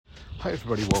Hi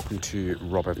everybody, welcome to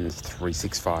Rob Evans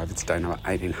 365. It's day number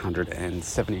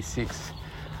 1876,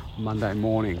 Monday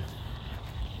morning.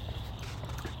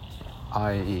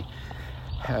 I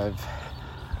have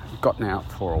gotten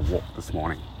out for a walk this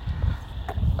morning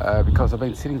because I've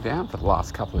been sitting down for the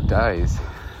last couple of days,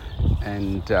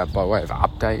 and by way of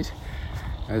update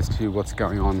as to what's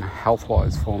going on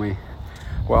health-wise for me,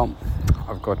 well,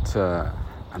 I've got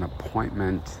an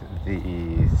appointment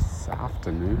this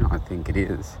afternoon, I think it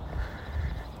is.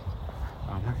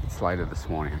 Maybe it's later this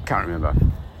morning, I can't remember,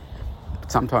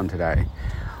 but sometime today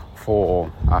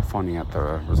for finding out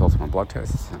the results of my blood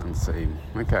tests and see,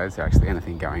 okay, is there actually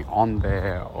anything going on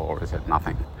there or is it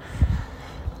nothing?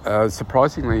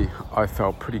 Surprisingly, I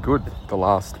felt pretty good the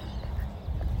last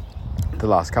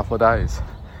couple of days,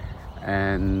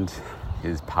 and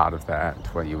is part of that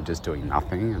where you were just doing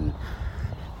nothing and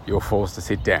you're forced to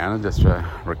sit down and just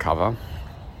recover.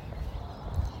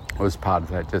 Was part of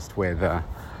that just where the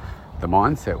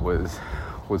mindset was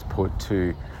put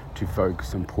to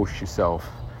focus and push yourself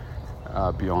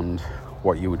beyond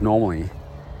what you would normally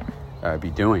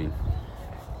be doing.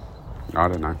 I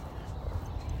don't know.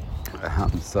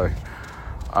 So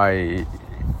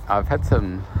I've had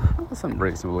some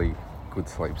reasonably good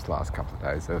sleeps the last couple of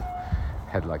days. I've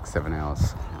had like 7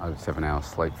 hours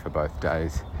sleep for both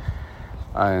days,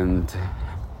 and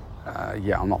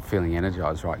I'm not feeling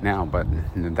energized right now, but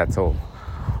that's all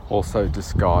also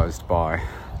disguised by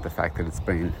the fact that it's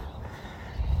been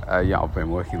I've been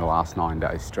working the last 9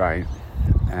 days straight,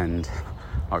 and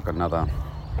I've got another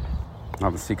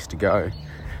 6 to go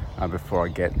before I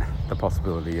get the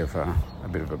possibility of a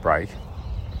bit of a break,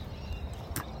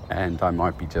 and I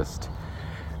might be just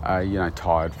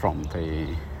tired from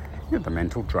the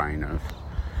mental drain of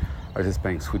just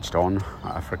being switched on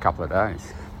for a couple of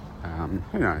days.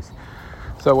 Who knows?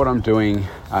 So what I'm doing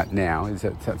now is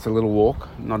it's a little walk,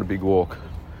 not a big walk,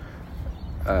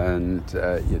 and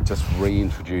just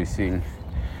reintroducing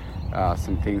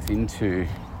some things into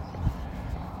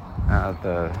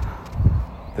the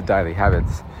daily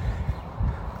habits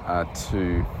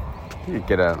to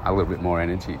get a little bit more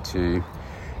energy.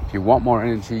 If you want more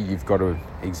energy, you've got to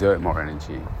exert more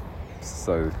energy.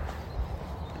 So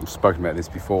I've spoken about this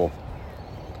before.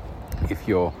 If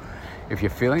you're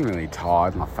feeling really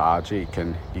tired and lethargic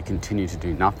and you continue to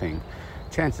do nothing,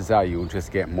 chances are you'll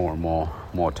just get more and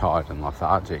more tired and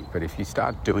lethargic. But if you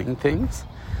start doing things,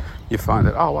 you find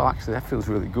that, oh, well, actually that feels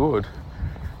really good.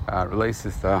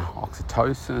 Releases the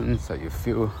oxytocin, so you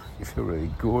feel really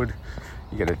good.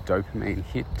 You get a dopamine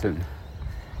hit and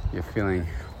you're feeling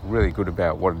really good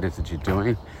about what it is that you're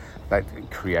doing. That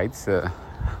creates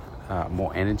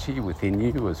more energy within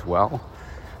you as well.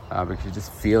 Because you're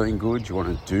just feeling good, you want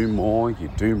to do more,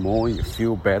 you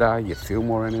feel better, you feel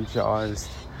more energized,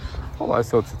 all those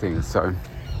sorts of things. So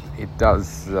it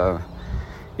does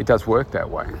work that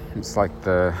way. It's like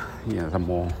the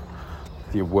more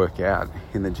you work out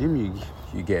in the gym,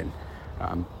 you get,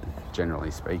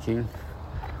 generally speaking,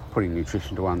 putting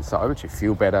nutrition to one side, but you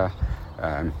feel better,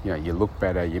 you look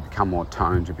better, you become more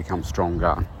toned, you become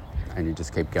stronger, and you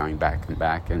just keep going back and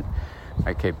back, and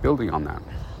I keep building on that.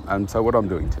 And so what I'm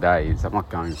doing today is I'm not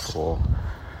going for,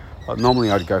 normally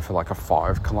I'd go for like a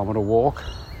 5 kilometre walk.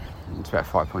 It's about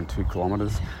 5.2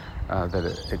 kilometres that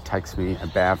it takes me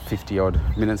about 50 odd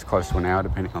minutes, close to an hour,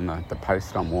 depending on the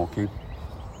pace that I'm walking.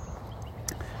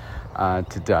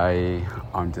 Today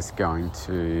I'm just going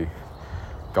to,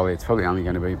 it's probably only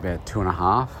going to be about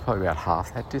 2.5, probably about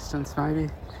half that distance maybe.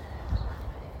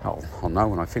 I'll know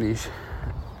when I finish,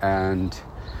 and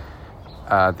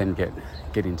then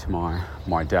get into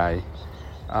my day.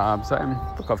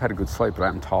 Look, I've had a good sleep, but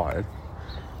I'm tired.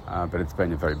 But it's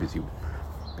been a very busy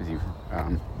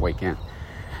weekend,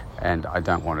 and I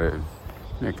don't want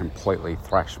to completely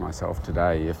thrash myself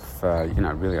today if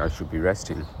really I should be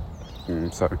resting.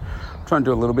 So I'm trying to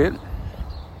do a little bit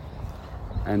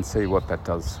and see what that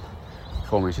does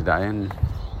for me today. And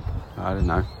I don't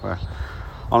know.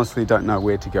 Honestly, don't know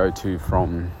where to go to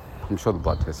from. I'm sure the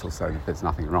blood test will say that there's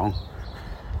nothing wrong,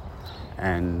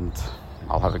 and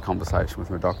I'll have a conversation with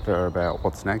my doctor about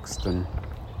what's next, and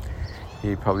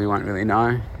he probably won't really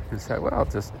know. He'll say, well, I'll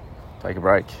just take a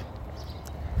break.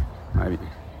 Maybe.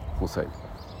 We'll see.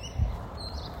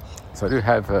 So I do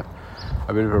have a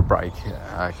bit of a break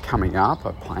coming up.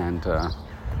 I planned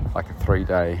like a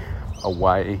 3-day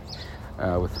away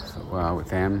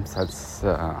with Em. So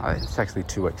it's actually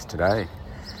 2 weeks today.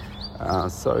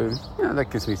 So that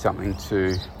gives me something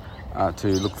to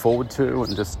look forward to,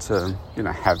 and just to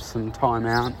have some time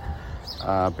out,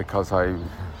 because I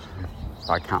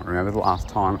can't remember the last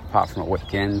time, apart from a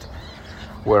weekend,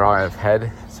 where I have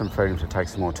had some freedom to take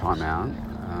some more time out.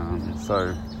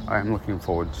 So I am looking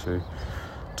forward to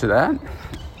that,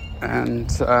 and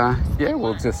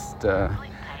we'll just see.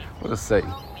 We'll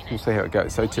see how it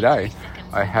goes. So today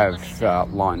I have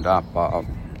lined up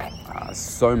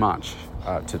so much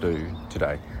to do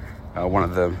today. One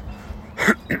of the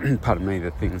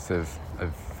the things of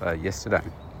yesterday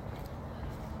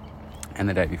and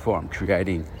the day before, I'm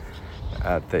creating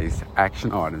these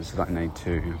action items that I need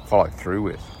to follow through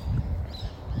with.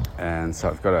 And so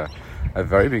I've got a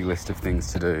very big list of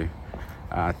things to do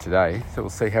today. So we'll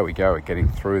see how we go at getting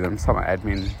through them. Some are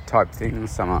admin type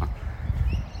things, some are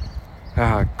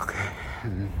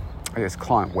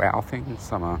client wow things,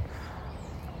 some are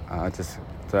just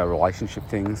relationship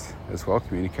things as well,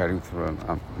 communicating with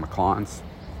my clients,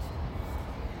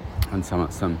 and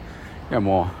some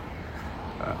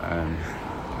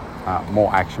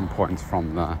more action points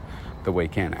from the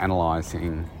weekend,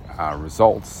 analysing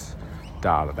results,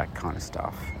 data, that kind of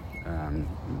stuff.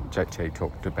 JT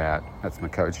talked about, that's my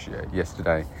coach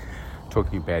yesterday,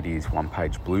 talking about his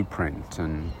one-page blueprint,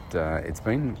 and it's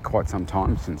been quite some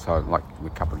time since a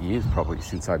couple of years probably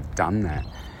since I've done that,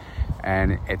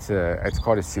 and it's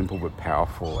quite a simple but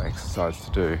powerful exercise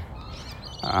to do.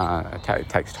 It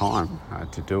takes time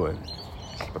to do it,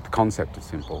 but the concept is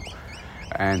simple,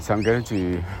 and so I'm going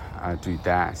to do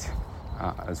that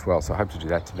as well. So I hope to do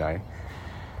that today,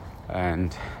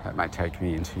 and that may take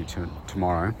me into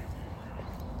tomorrow.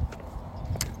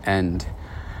 And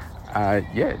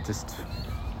it's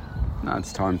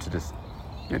time to just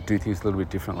do things a little bit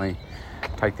differently,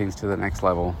 take things to the next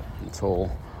level. It's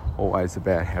always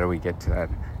about how do we get to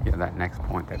that next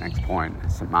point.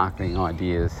 Some marketing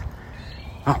ideas.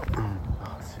 A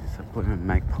blooming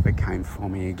magpie came for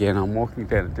me again. I'm walking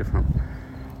down a different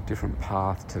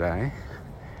path today,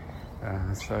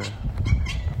 so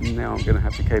now I'm going to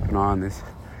have to keep an eye on this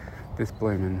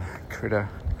blooming critter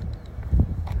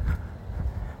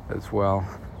as well.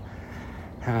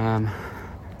 I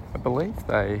believe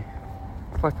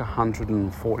it's like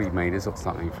 140 meters or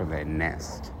something from their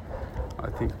nest. I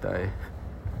think they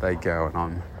go,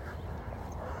 and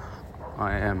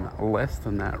I am less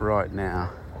than that right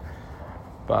now.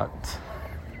 But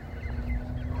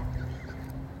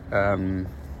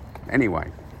anyway,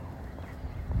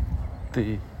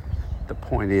 the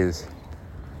point is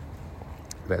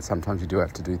that sometimes you do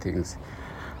have to do things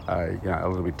a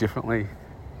little bit differently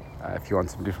if you want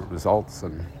some different results.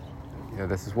 And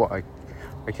this is what I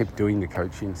keep doing the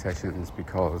coaching sessions,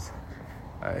 because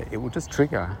it will just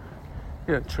trigger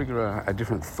a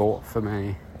different thought for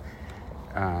me,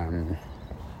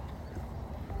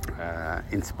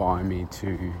 inspire me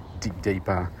to dig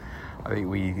deeper. I think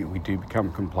we do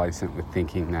become complacent with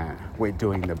thinking that we're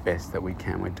doing the best that we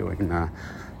can, we're doing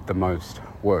the most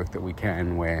work that we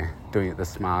can, we're doing it the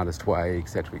smartest way,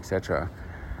 etc.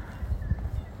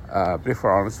 But if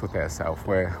we're honest with ourselves,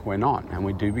 we're not, and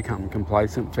we do become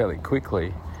complacent fairly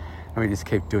quickly, and we just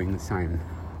keep doing the same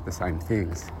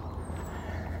things.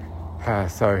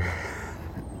 So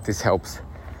this helps.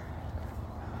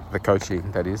 The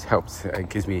coaching, that is, helps. It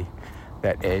gives me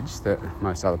that edge that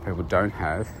most other people don't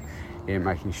have in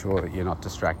making sure that you're not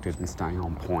distracted and staying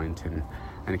on point and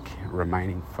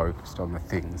remaining focused on the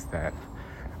things that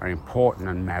are important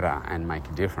and matter and make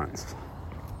a difference.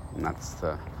 And that's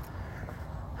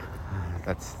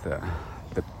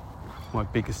my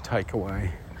biggest takeaway,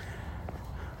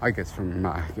 I guess,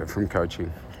 from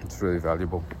coaching. It's really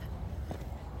valuable.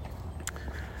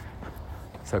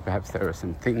 So perhaps there are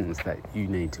some things that you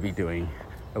need to be doing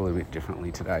a little bit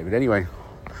differently today. But anyway,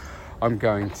 I'm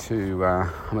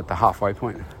at the halfway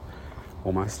point,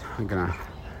 almost. I'm going to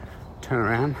turn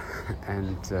around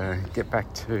and get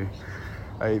back to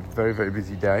a very, very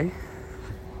busy day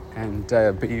and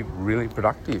be really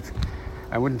productive.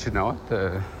 And wouldn't you know it,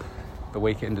 the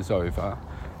weekend is over,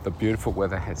 the beautiful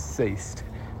weather has ceased,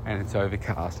 and it's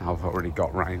overcast, and I've already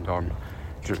got rained on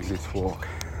during this walk.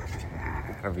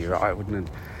 That'll be right, wouldn't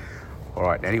it? All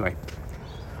right, anyway,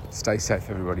 stay safe,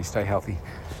 everybody. Stay healthy.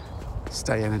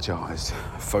 Stay energized.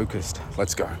 Focused.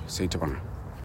 Let's go. See you tomorrow.